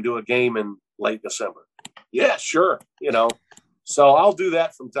Lambeau and do a game in late December? Yeah, sure. So I'll do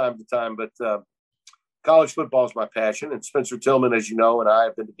that from time to time, but college football is my passion. And Spencer Tillman, as you know, and I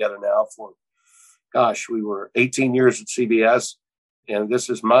have been together now for, we were 18 years at CBS, and this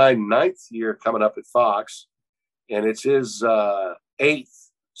is my 9th year coming up at Fox. And it's his 8th.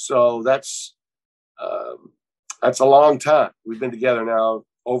 So that's a long time. We've been together now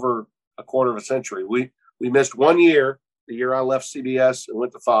over a quarter of a century. We missed 1 year, the year I left CBS and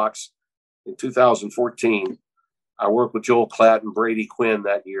went to Fox in 2014. I worked with Joel Klatt and Brady Quinn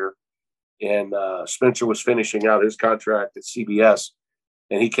that year. And Spencer was finishing out his contract at CBS,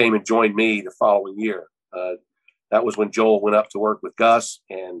 and he came and joined me the following year. That was when Joel went up to work with Gus,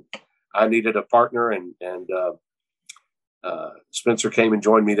 and I needed a partner, and Spencer came and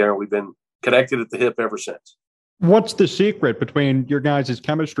joined me there. We've been connected at the hip ever since. What's the secret between your guys'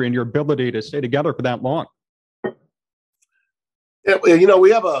 chemistry and your ability to stay together for that long?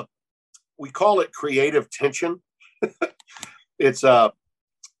 We call it creative tension. It's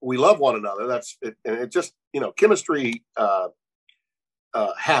we love one another. That's it. And it just, chemistry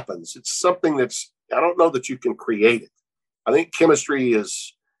happens. It's something I don't know that you can create it. I think chemistry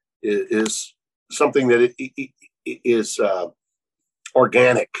is something that is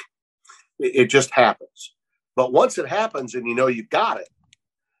organic. It just happens. But once it happens and you've got it,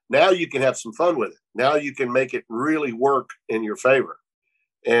 now you can have some fun with it. Now you can make it really work in your favor.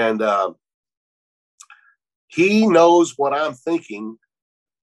 And he knows what I'm thinking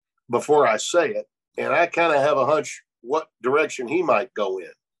before I say it. And I kind of have a hunch what direction he might go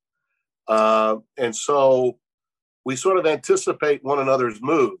in. And so we sort of anticipate one another's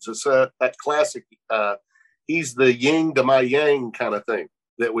moves. It's that classic, he's the yin to my yang kind of thing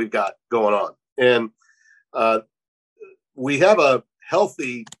that we've got going on. And we have a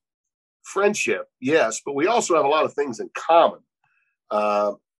healthy friendship, yes, but we also have a lot of things in common.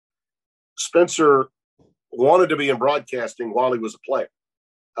 Spencer wanted to be in broadcasting while he was a player,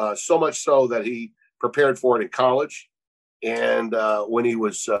 so much so that he prepared for it in college. And when he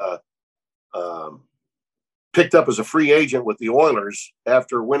was picked up as a free agent with the Oilers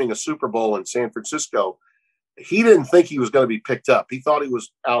after winning a Super Bowl in San Francisco, he didn't think he was going to be picked up. He thought he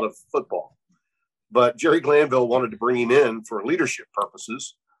was out of football. But Jerry Glanville wanted to bring him in for leadership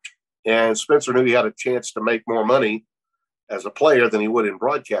purposes. And Spencer knew he had a chance to make more money as a player than he would in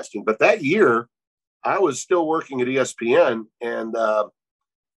broadcasting. But that year, I was still working at ESPN, and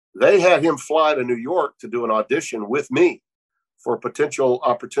they had him fly to New York to do an audition with me for a potential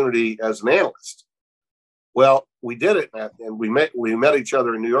opportunity as an analyst. Well, we did it, and we met each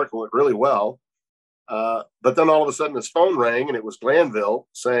other in New York. It went really well. But then all of a sudden his phone rang, and it was Glanville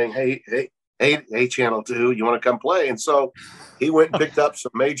saying, hey, Channel 2, you want to come play? And so he went and picked up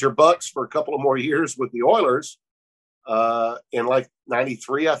some major bucks for a couple of more years with the Oilers in like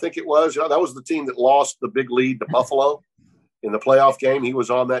 93, I think it was. That was the team that lost the big lead to Buffalo in the playoff game. He was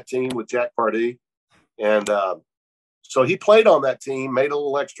on that team with Jack Pardee. And so he played on that team, made a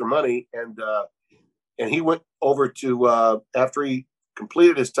little extra money, and he went over to, after he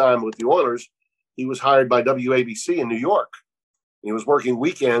completed his time with the Oilers, he was hired by WABC in New York. He was working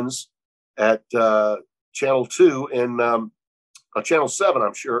weekends at Channel 2 and Channel 7,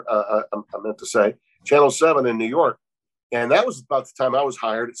 I'm sure, I meant to say, Channel 7 in New York. And that was about the time I was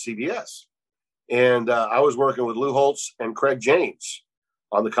hired at CBS. And I was working with Lou Holtz and Craig James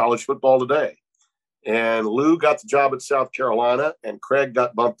on the College Football Today. And Lou got the job at South Carolina, and Craig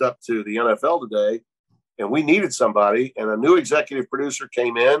got bumped up to the NFL Today. And we needed somebody, and a new executive producer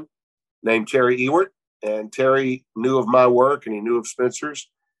came in named Terry Ewert. And Terry knew of my work, and he knew of Spencer's.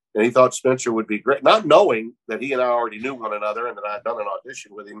 And he thought Spencer would be great, not knowing that he and I already knew one another and that I had done an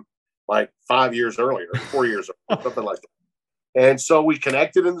audition with him like 5 years earlier, 4 years earlier, something like that. And so we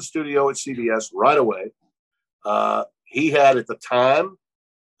connected in the studio at CBS right away. He had at the time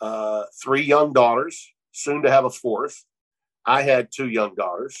 3 young daughters, soon to have a 4th. I had 2 young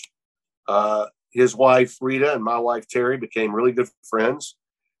daughters. His wife, Rita, and my wife, Terry, became really good friends.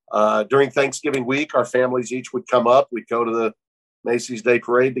 During Thanksgiving week, our families each would come up. We'd go to the Macy's Day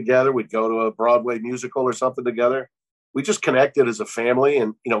Parade together. We'd go to a Broadway musical or something together. We just connected as a family.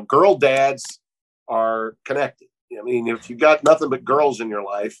 And, girl dads are connected. I mean, if you've got nothing but girls in your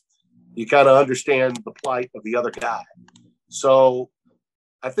life, you kind of understand the plight of the other guy. So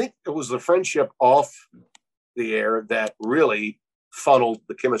I think it was the friendship off the air that really funneled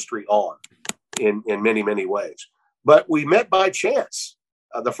the chemistry on in many, many ways. But we met by chance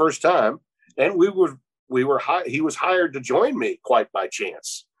the first time, and he was hired to join me quite by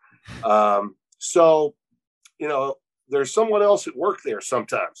chance. So, there's someone else at work there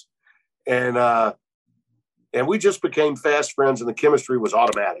sometimes. And we just became fast friends, and the chemistry was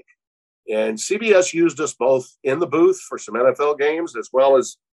automatic. And CBS used us both in the booth for some NFL games as well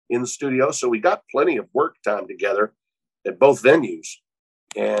as in the studio. So we got plenty of work time together at both venues.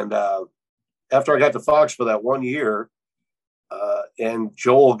 And after I got to Fox for that 1 year, and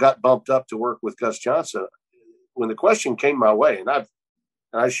Joel got bumped up to work with Gus Johnson, when the question came my way, and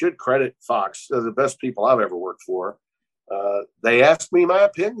I should credit Fox, they're the best people I've ever worked for. They asked me my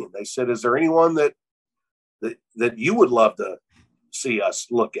opinion. They said, is there anyone that you would love to see us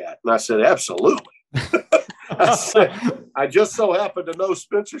look at? And I said, absolutely. I said, I just so happen to know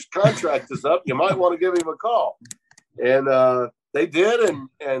Spencer's contract is up. You might want to give him a call. And they did,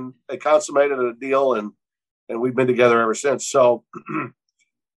 and they consummated a deal, and we've been together ever since. So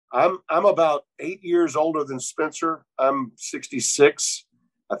I'm about 8 years older than Spencer. I'm 66.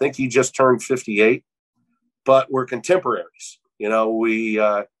 I think he just turned 58. But we're contemporaries. We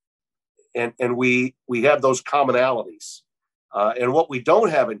have those commonalities. And what we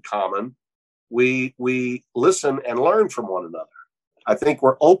don't have in common, we listen and learn from one another. I think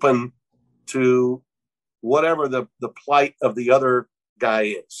we're open to whatever the plight of the other guy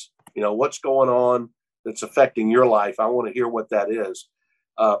is. What's going on that's affecting your life. I want to hear what that is.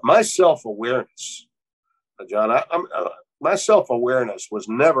 My self-awareness, John, my self-awareness was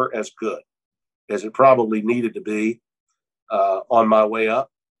never as good as it probably needed to be on my way up,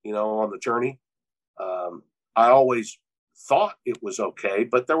 on the journey. I always thought it was okay,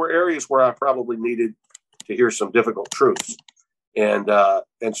 but there were areas where I probably needed to hear some difficult truths. And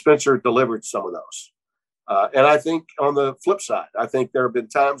Spencer delivered some of those. And I think on the flip side, I think there have been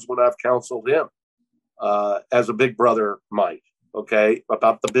times when I've counseled him as a big brother might, okay,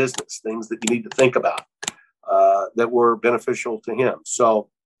 about the business, things that you need to think about that were beneficial to him. So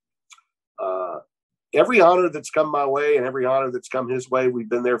every honor that's come my way and every honor that's come his way, we've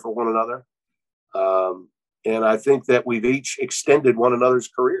been there for one another. And I think that we've each extended one another's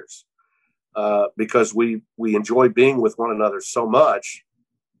careers because we enjoy being with one another so much.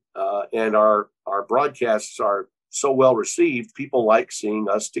 And our broadcasts are so well received. People like seeing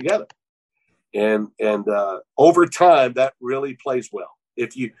us together. And over time, that really plays well.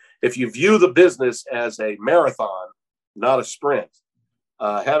 If you view the business as a marathon, not a sprint,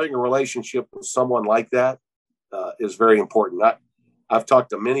 having a relationship with someone like that is very important. I've talked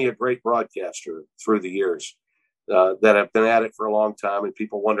to many a great broadcaster through the years that have been at it for a long time, and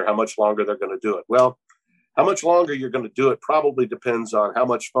people wonder how much longer they're going to do it. Well, how much longer you're going to do it probably depends on how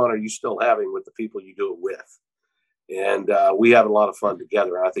much fun are you still having with the people you do it with. And we have a lot of fun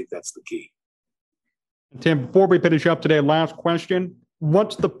together, and I think that's the key. Tim, before we finish up today, last question.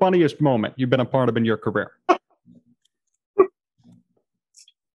 What's the funniest moment you've been a part of in your career?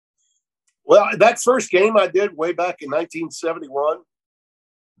 Well, that first game I did way back in 1971,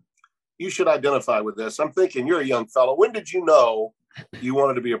 you should identify with this. I'm thinking you're a young fellow. When did you know you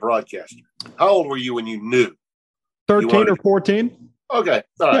wanted to be a broadcaster? How old were you when you knew? 13 or 14. Okay.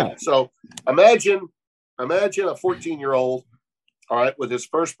 All right. Yeah. So imagine a 14-year-old, all right, with his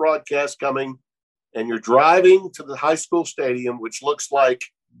first broadcast coming, and you're driving to the high school stadium, which looks like,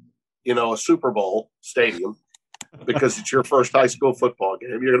 a Super Bowl stadium because it's your first high school football game.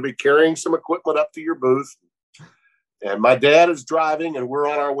 You're going to be carrying some equipment up to your booth. And my dad is driving, and we're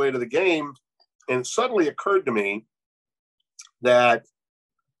on our way to the game. And it suddenly occurred to me that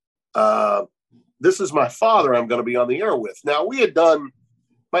this is my father I'm going to be on the air with. Now,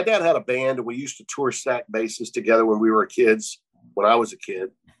 my dad had a band, and we used to tour sack bases together when we were kids. When I was a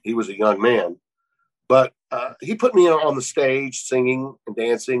kid, he was a young man. But he put me on the stage singing and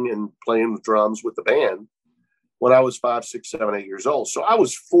dancing and playing the drums with the band when I was 5, 6, 7, 8 years old. So I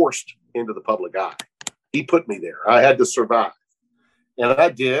was forced into the public eye. He put me there. I had to survive. And I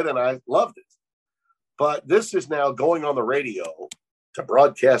did, and I loved it. But this is now going on the radio to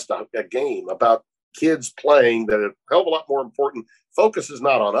broadcast a game about kids playing that are a hell of a lot more important. Focus is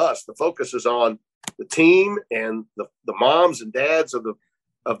not on us. The focus is on the team and the moms and dads of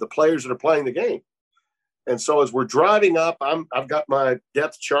the players that are playing the game. And so as we're driving up, I've got my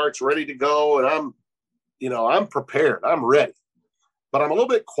depth charts ready to go, and I'm prepared. I'm ready. But I'm a little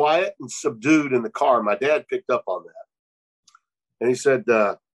bit quiet and subdued in the car. My dad picked up on that. And he said,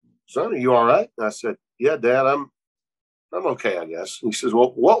 son, are you all right? And I said, yeah, Dad, I'm okay, I guess. And he says,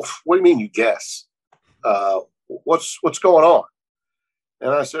 well, what do you mean you guess? What's going on?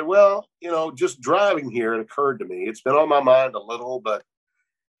 And I said, well, just driving here, it occurred to me. It's been on my mind a little, but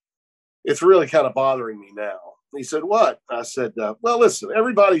it's really kind of bothering me now. And he said, what? I said, well, listen,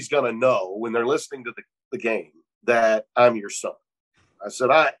 everybody's going to know when they're listening to the game that I'm your son. I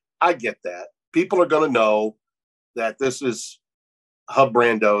said, I get that. People are going to know that this is Hub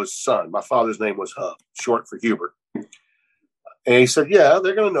Brando's son. My father's name was Hub, short for Hubert. And he said, yeah,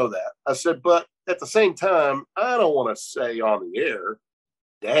 they're going to know that. I said, but at the same time, I don't want to say on the air,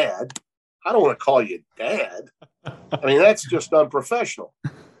 Dad. I don't want to call you Dad. I mean, that's just unprofessional.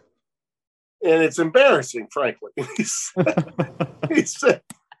 And it's embarrassing, frankly. He said,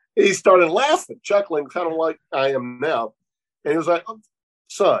 he started laughing, chuckling, kind of like I am now. And he was like,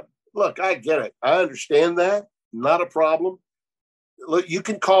 son, look, I get it. I understand that. Not a problem. Look, you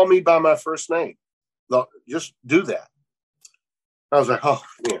can call me by my first name. Look, just do that. I was like, oh,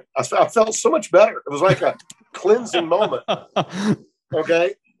 man. I felt so much better. It was like a cleansing moment.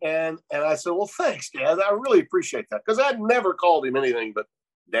 Okay. And I said, well, thanks, Dad. I really appreciate that because I'd never called him anything but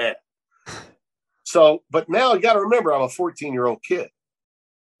Dad. So, but now you got to remember, I'm a 14-year-old kid.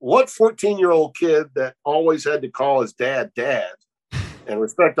 What 14-year-old kid that always had to call his dad and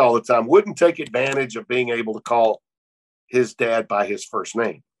respect all the time wouldn't take advantage of being able to call his dad by his first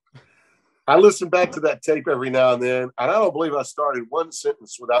name? I listen back to that tape every now and then, and I don't believe I started one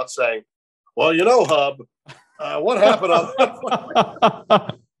sentence without saying, well, Hub, what happened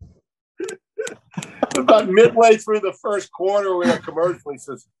on about midway through the first quarter, we had a commercial. He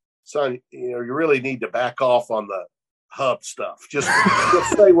says, son, you really need to back off on the Hub stuff. Just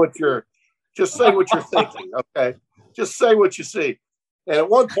say what you're thinking. Okay. Just say what you see. And at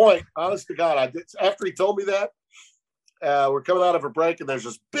one point, honest to God, after he told me that, we're coming out of a break and there's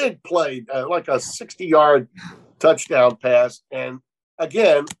this big play, like a 60-yard touchdown pass. And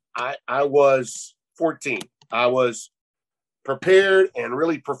again, I was 14. I was prepared and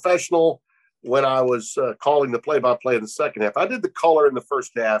really professional when I was calling the play-by-play in the second half. I did the color in the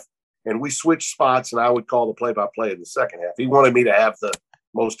first half, and we switched spots, and I would call the play-by-play in the second half. He wanted me to have the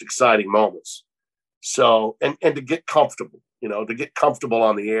most exciting moments. So, and to get comfortable, to get comfortable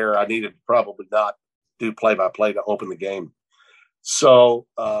on the air, I needed to probably not do play-by-play to open the game. So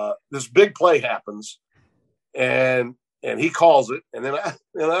this big play happens, and he calls it, and then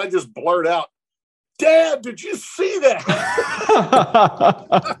I just blurt out, "Dad, did you see that?"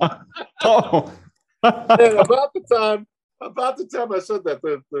 Oh. And about the time I said that,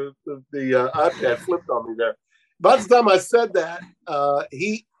 the iPad flipped on me there. About the time I said that,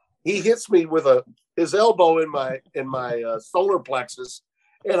 he hits me with his elbow in my solar plexus,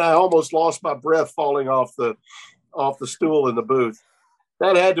 and I almost lost my breath falling off the stool in the booth.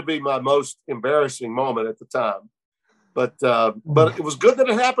 That had to be my most embarrassing moment at the time. But it was good that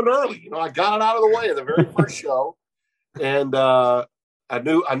it happened early. I got it out of the way in the very first show, and I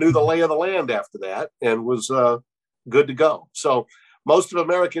knew the lay of the land after that, and was good to go. So most of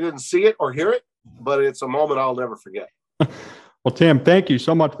America didn't see it or hear it, but it's a moment I'll never forget. Well, Tim, thank you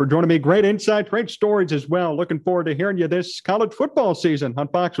so much for joining me. Great insight, great stories as well. Looking forward to hearing you this college football season on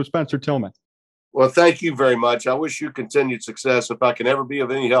Fox with Spencer Tillman. Well, thank you very much. I wish you continued success. If I can ever be of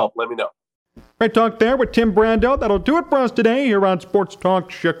any help, let me know. Great talk there with Tim Brando. That'll do it for us today here on Sports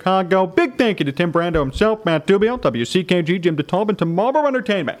Talk Chicago. Big thank you to Tim Brando himself, Matt Dubio, WCKG, Jim DeTalbin, to Marlboro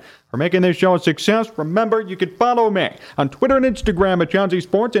Entertainment for making this show a success. Remember, you can follow me on Twitter and Instagram at Johnsy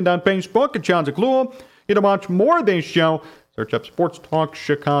Sports and on Facebook at John Zaglua. You to watch more of this show, search up Sports Talk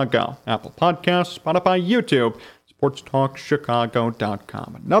Chicago, Apple Podcasts, Spotify, YouTube,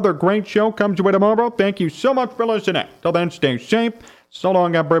 sportstalkchicago.com. Another great show comes your way tomorrow. Thank you so much for listening. Till then, stay safe. So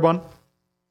long, everyone.